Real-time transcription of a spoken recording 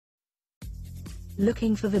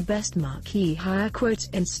Looking for the best marquee hire quotes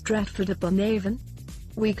in Stratford-upon-Avon?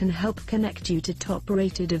 We can help connect you to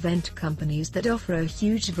top-rated event companies that offer a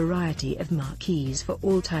huge variety of marquees for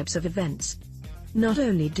all types of events. Not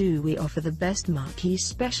only do we offer the best marquee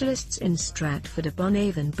specialists in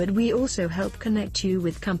Stratford-upon-Avon, but we also help connect you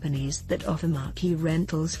with companies that offer marquee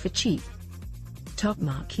rentals for cheap. Top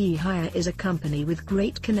Marquee Hire is a company with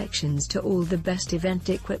great connections to all the best event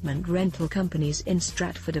equipment rental companies in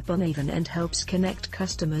Stratford-upon-Avon and helps connect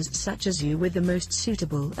customers such as you with the most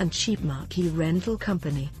suitable and cheap marquee rental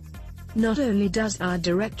company. Not only does our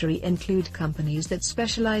directory include companies that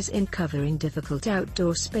specialize in covering difficult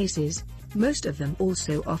outdoor spaces, most of them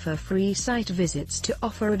also offer free site visits to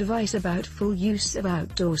offer advice about full use of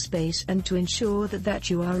outdoor space and to ensure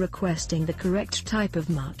that you are requesting the correct type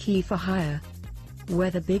of marquee for hire.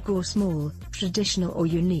 Whether big or small, traditional or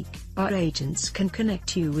unique, our agents can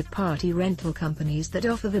connect you with party rental companies that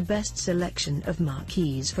offer the best selection of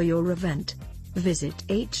marquees for your event. Visit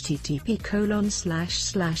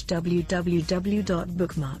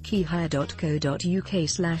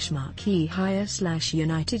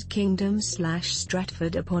http://www.bookmarqueehire.co.uk/marqueehire/United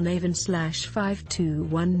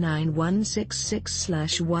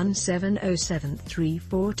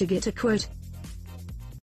Kingdom/Stratford-upon-Avon/52191666/170734 to get a quote.